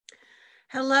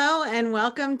Hello and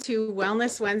welcome to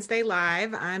Wellness Wednesday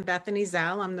Live. I'm Bethany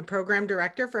Zell. I'm the Program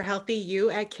Director for Healthy You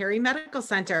at Carey Medical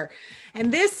Center.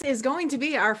 And this is going to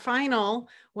be our final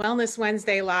Wellness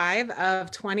Wednesday Live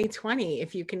of 2020,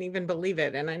 if you can even believe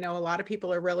it. And I know a lot of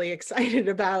people are really excited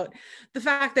about the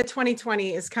fact that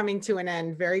 2020 is coming to an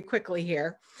end very quickly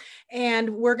here. And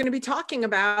we're going to be talking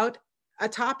about a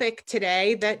topic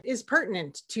today that is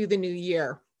pertinent to the new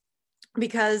year.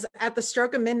 Because at the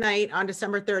stroke of midnight on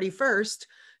December 31st,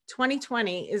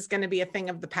 2020 is going to be a thing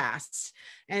of the past.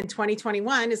 And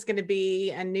 2021 is going to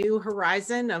be a new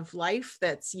horizon of life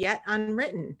that's yet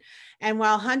unwritten. And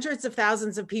while hundreds of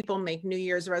thousands of people make New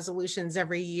Year's resolutions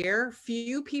every year,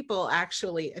 few people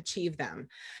actually achieve them.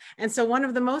 And so one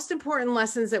of the most important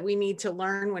lessons that we need to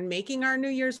learn when making our New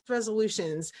Year's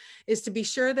resolutions is to be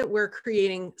sure that we're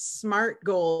creating SMART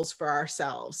goals for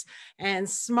ourselves. And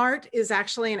SMART is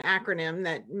actually an acronym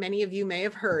that many of you may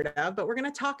have heard of, but we're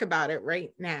going to talk about it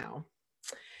right now.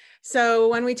 So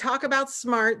when we talk about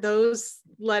SMART, those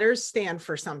letters stand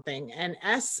for something, and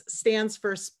S stands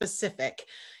for specific.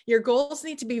 Your goals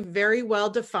need to be very well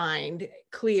defined,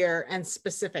 clear, and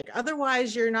specific.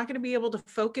 Otherwise, you're not going to be able to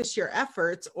focus your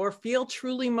efforts or feel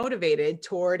truly motivated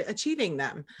toward achieving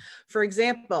them. For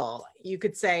example, you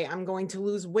could say, I'm going to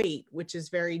lose weight, which is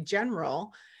very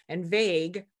general and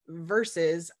vague,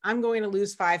 versus I'm going to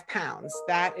lose 5 pounds.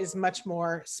 That is much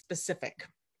more specific.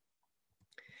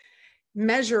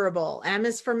 Measurable. M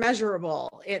is for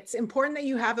measurable. It's important that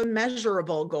you have a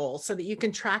measurable goal so that you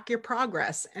can track your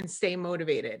progress and stay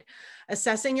motivated.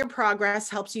 Assessing your progress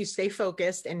helps you stay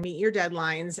focused and meet your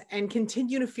deadlines and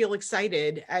continue to feel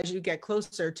excited as you get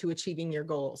closer to achieving your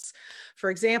goals. For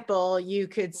example, you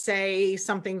could say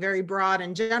something very broad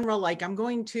and general, like I'm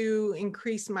going to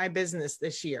increase my business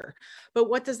this year. But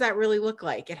what does that really look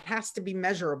like? It has to be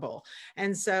measurable.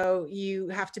 And so you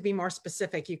have to be more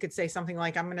specific. You could say something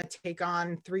like, I'm going to take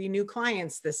on 3 new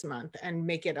clients this month, and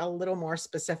make it a little more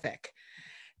specific.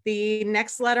 The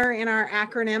next letter in our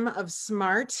acronym of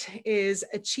SMART is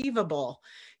achievable.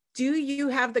 Do you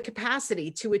have the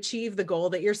capacity to achieve the goal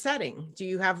that you're setting? Do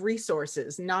you have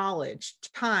resources, knowledge,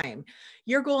 time?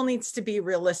 Your goal needs to be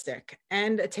realistic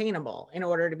and attainable in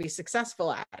order to be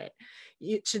successful at it.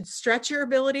 It should stretch your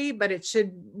ability, but it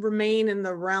should remain in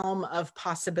the realm of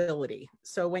possibility.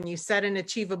 So when you set an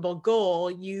achievable goal,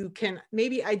 you can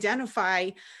maybe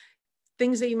identify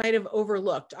things that you might have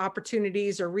overlooked,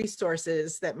 opportunities or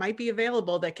resources that might be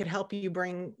available that could help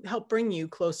bring you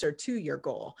closer to your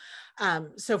goal.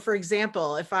 So for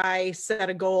example, if I set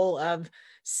a goal of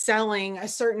selling a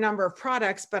certain number of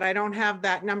products, but I don't have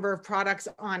that number of products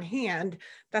on hand,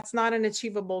 that's not an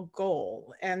achievable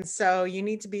goal. And so you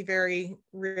need to be very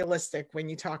realistic when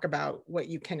you talk about what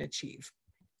you can achieve.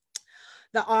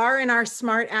 The R in our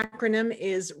SMART acronym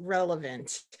is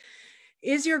relevant.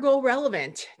 Is your goal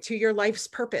relevant to your life's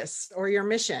purpose or your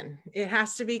mission? It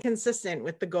has to be consistent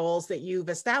with the goals that you've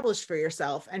established for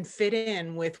yourself and fit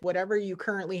in with whatever you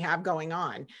currently have going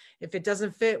on. If it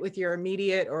doesn't fit with your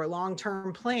immediate or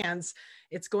long-term plans,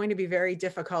 it's going to be very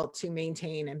difficult to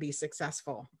maintain and be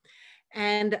successful.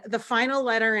 And the final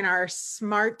letter in our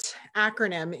SMART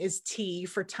acronym is T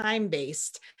for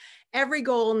time-based. Every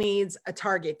goal needs a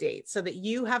target date so that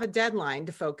you have a deadline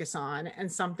to focus on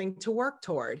and something to work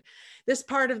toward. This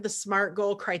part of the SMART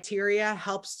goal criteria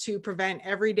helps to prevent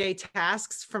everyday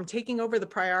tasks from taking over the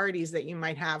priorities that you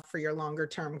might have for your longer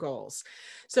term goals.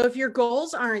 So if your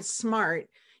goals aren't SMART,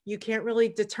 you can't really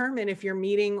determine if you're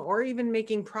meeting or even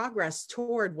making progress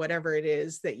toward whatever it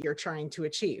is that you're trying to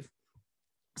achieve.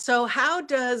 So how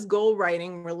does goal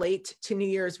writing relate to New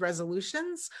Year's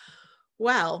resolutions?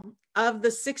 Well, of the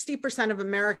 60% of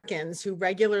Americans who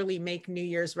regularly make New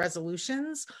Year's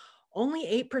resolutions, only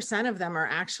 8% of them are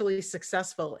actually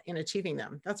successful in achieving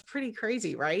them. That's pretty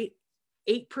crazy, right?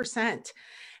 8%.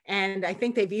 And I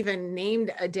think they've even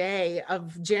named a day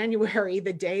of January,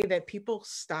 the day that people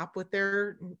stop with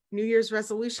their New Year's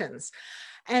resolutions.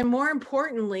 And more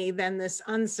importantly than this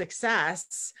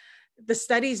unsuccess, the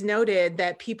studies noted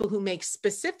that people who make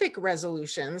specific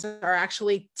resolutions are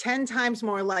actually 10 times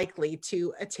more likely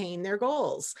to attain their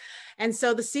goals. And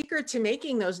so the secret to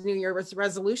making those New Year's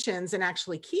resolutions and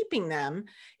actually keeping them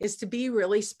is to be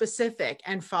really specific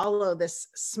and follow this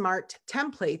SMART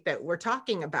template that we're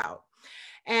talking about.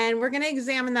 And we're going to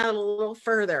examine that a little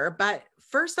further. But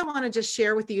first, I want to just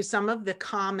share with you some of the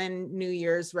common New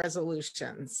Year's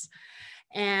resolutions.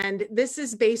 And this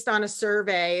is based on a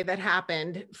survey that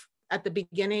happened at the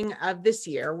beginning of this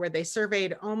year, where they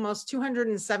surveyed almost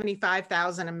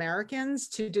 275,000 Americans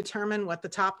to determine what the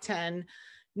top 10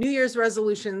 New Year's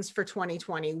resolutions for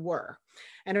 2020 were.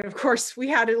 And of course, we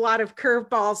had a lot of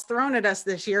curveballs thrown at us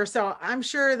this year. So I'm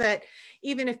sure that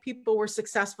even if people were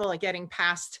successful at getting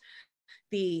past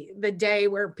the day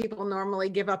where people normally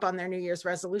give up on their New Year's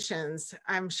resolutions,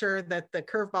 I'm sure that the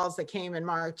curveballs that came in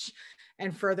March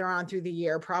and further on through the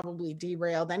year probably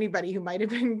derailed anybody who might have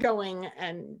been going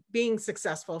and being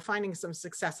successful, finding some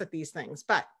success at these things.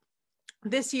 But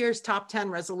this year's top 10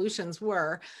 resolutions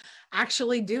were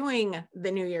actually doing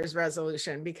the New Year's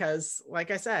resolution, because like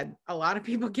I said, a lot of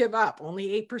people give up.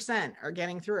 Only 8% are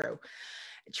getting through.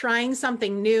 Trying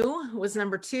something new was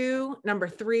number 2. Number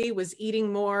 3 was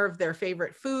eating more of their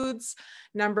favorite foods.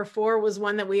 Number 4 was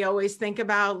one that we always think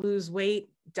about: lose weight,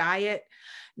 diet.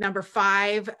 Number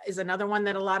 5 is another one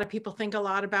that a lot of people think a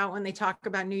lot about when they talk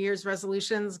about New Year's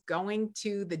resolutions: going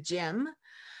to the gym.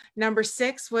 Number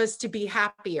 6 was to be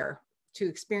happier, to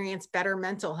experience better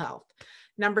mental health.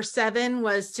 Number 7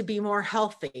 was to be more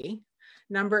healthy.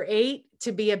 Number 8,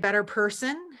 to be a better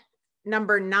person.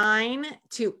 Number 9,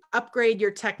 to upgrade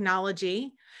your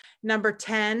technology. Number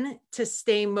 10, to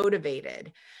stay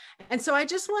motivated. And so I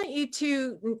just want you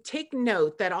to take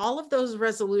note that all of those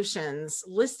resolutions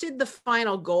listed the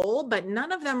final goal, but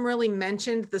none of them really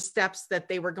mentioned the steps that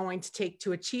they were going to take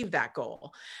to achieve that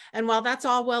goal. And while that's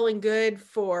all well and good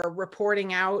for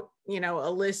reporting out,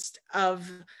 a list of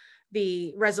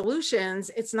the resolutions,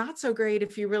 it's not so great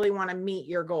if you really want to meet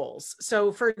your goals.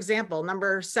 So for example,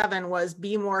 number 7 was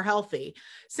be more healthy.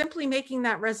 Simply making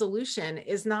that resolution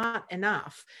is not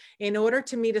enough. In order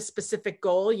to meet a specific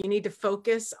goal, you need to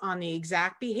focus on the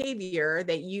exact behavior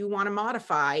that you want to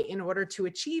modify in order to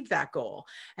achieve that goal.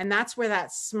 And that's where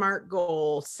that SMART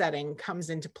goal setting comes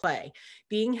into play.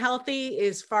 Being healthy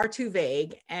is far too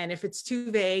vague. And if it's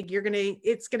too vague,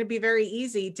 it's going to be very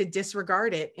easy to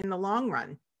disregard it in the long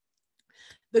run.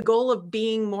 The goal of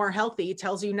being more healthy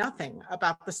tells you nothing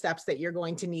about the steps that you're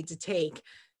going to need to take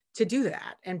to do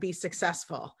that and be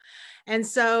successful. And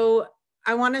so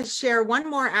I want to share one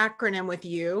more acronym with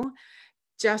you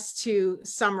just to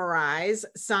summarize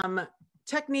some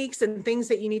techniques and things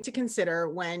that you need to consider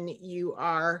when you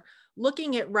are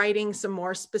looking at writing some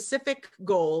more specific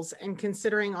goals and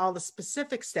considering all the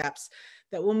specific steps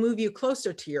that will move you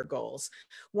closer to your goals.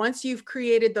 Once you've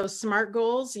created those SMART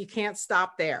goals, you can't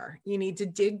stop there. You need to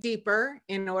dig deeper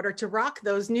in order to rock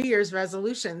those New Year's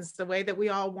resolutions the way that we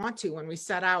all want to when we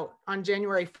set out on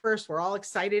January 1st. We're all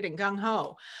excited and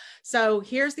gung-ho. So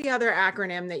here's the other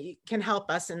acronym that can help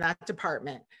us in that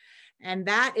department, and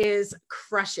that is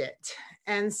CRUSH IT.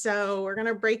 And so we're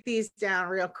gonna break these down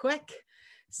real quick.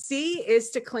 C is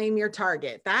to claim your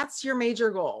target. That's your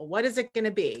major goal. What is it going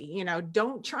to be?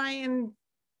 Don't try and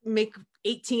make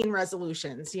 18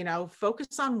 resolutions,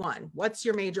 focus on one. What's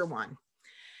your major one?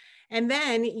 And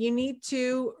then you need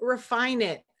to refine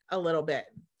it a little bit.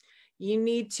 You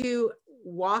need to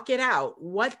walk it out.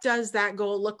 What does that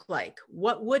goal look like?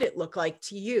 What would it look like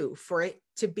to you for it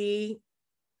to be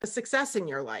a success in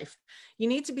your life? You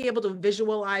need to be able to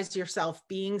visualize yourself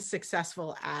being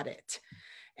successful at it.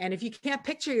 And if you can't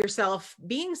picture yourself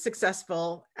being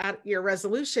successful at your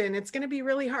resolution, it's going to be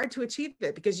really hard to achieve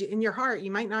it, because in your heart,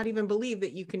 you might not even believe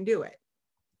that you can do it.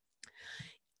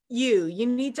 You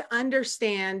need to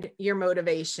understand your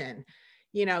motivation.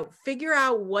 Figure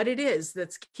out what it is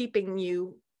that's keeping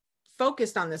you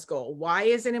focused on this goal. Why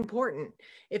is it important?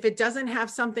 If it doesn't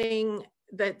have something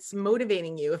that's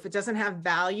motivating you, if it doesn't have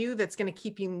value that's going to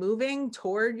keep you moving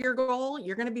toward your goal,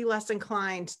 you're going to be less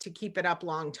inclined to keep it up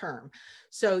long term.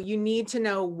 So you need to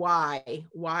know why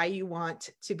you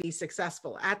want to be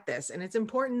successful at this. And it's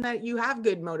important that you have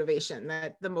good motivation,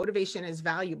 that the motivation is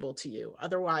valuable to you.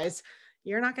 Otherwise,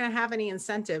 you're not going to have any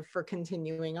incentive for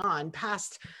continuing on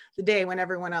past the day when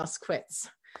everyone else quits.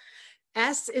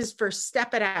 S is for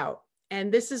step it out. And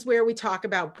this is where we talk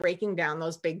about breaking down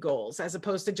those big goals, as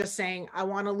opposed to just saying, I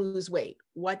want to lose weight.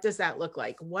 What does that look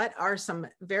like? What are some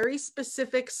very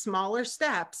specific, smaller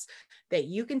steps that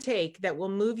you can take that will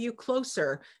move you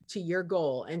closer to your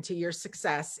goal and to your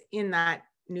success in that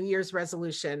New Year's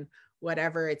resolution,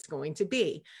 whatever it's going to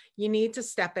be? You need to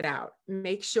step it out.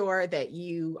 Make sure that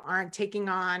you aren't taking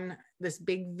on this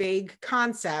big, vague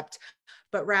concept,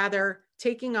 but rather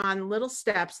taking on little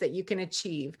steps that you can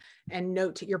achieve and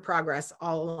note your progress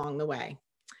all along the way.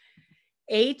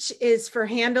 H is for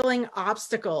handling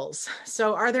obstacles.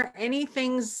 So are there any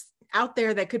things out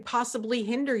there that could possibly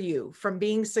hinder you from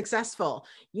being successful?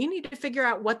 You need to figure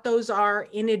out what those are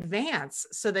in advance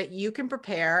so that you can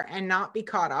prepare and not be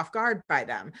caught off guard by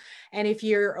them. And if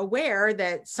you're aware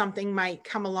that something might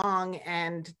come along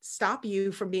and stop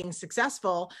you from being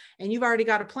successful, and you've already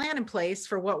got a plan in place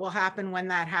for what will happen when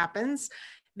that happens,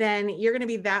 then you're going to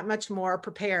be that much more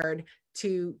prepared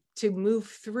to move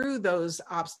through those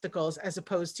obstacles as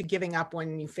opposed to giving up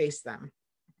when you face them.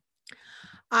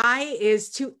 I is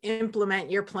to implement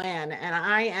your plan. And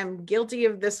I am guilty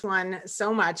of this one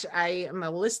so much. I am a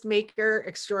list maker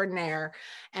extraordinaire,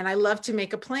 and I love to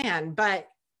make a plan, but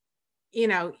you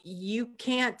know, you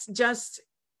can't just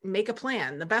make a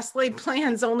plan. The best laid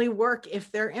plans only work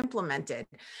if they're implemented.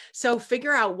 So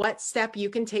figure out what step you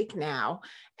can take now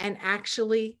and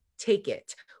actually take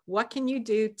it. What can you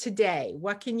do today?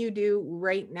 What can you do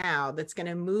right now that's going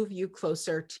to move you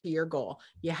closer to your goal?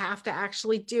 You have to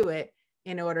actually do it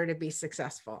in order to be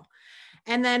successful.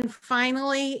 And then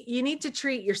finally, you need to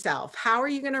treat yourself. How are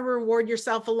you going to reward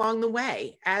yourself along the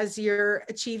way as you're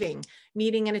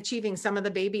meeting and achieving some of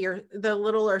the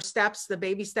littler steps, the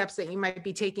baby steps that you might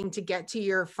be taking to get to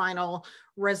your final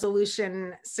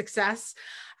resolution success?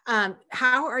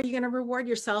 How are you going to reward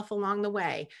yourself along the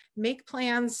way? Make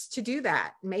plans to do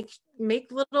that. Make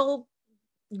little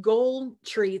goal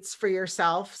treats for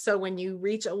yourself. So when you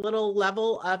reach a little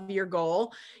level of your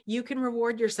goal, you can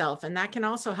reward yourself. And that can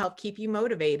also help keep you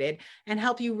motivated and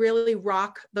help you really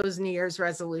rock those New Year's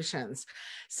resolutions.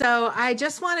 So I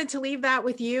just wanted to leave that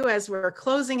with you as we're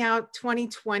closing out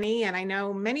 2020. And I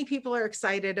know many people are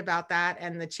excited about that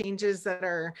and the changes that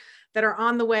are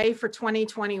on the way for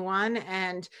 2021.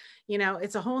 And you know,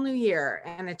 it's a whole new year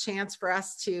and a chance for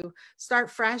us to start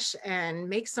fresh and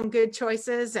make some good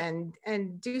choices and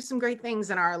do some great things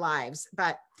in our lives.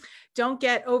 But don't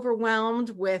get overwhelmed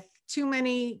with too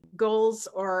many goals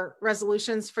or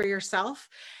resolutions for yourself,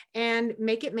 and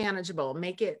make it manageable.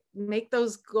 Make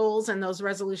those goals and those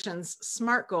resolutions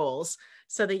SMART goals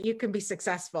so that you can be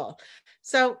successful.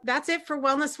 So that's it for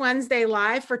Wellness Wednesday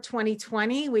Live for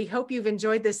 2020. We hope you've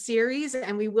enjoyed this series,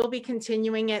 and we will be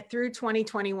continuing it through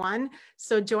 2021.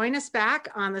 So join us back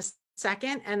on the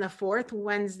 2nd and the 4th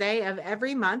Wednesday of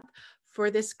every month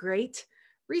for this great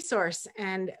resource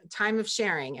and time of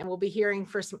sharing. And we'll be hearing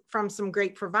from some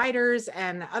great providers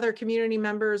and other community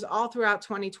members all throughout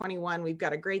 2021. We've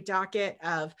got a great docket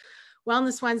of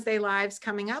Wellness Wednesday Lives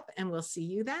coming up, and we'll see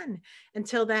you then.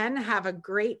 Until then, have a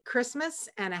great Christmas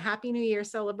and a Happy New Year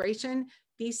celebration.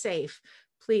 Be safe.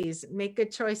 Please make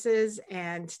good choices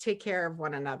and take care of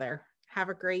one another. Have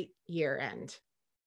a great year end.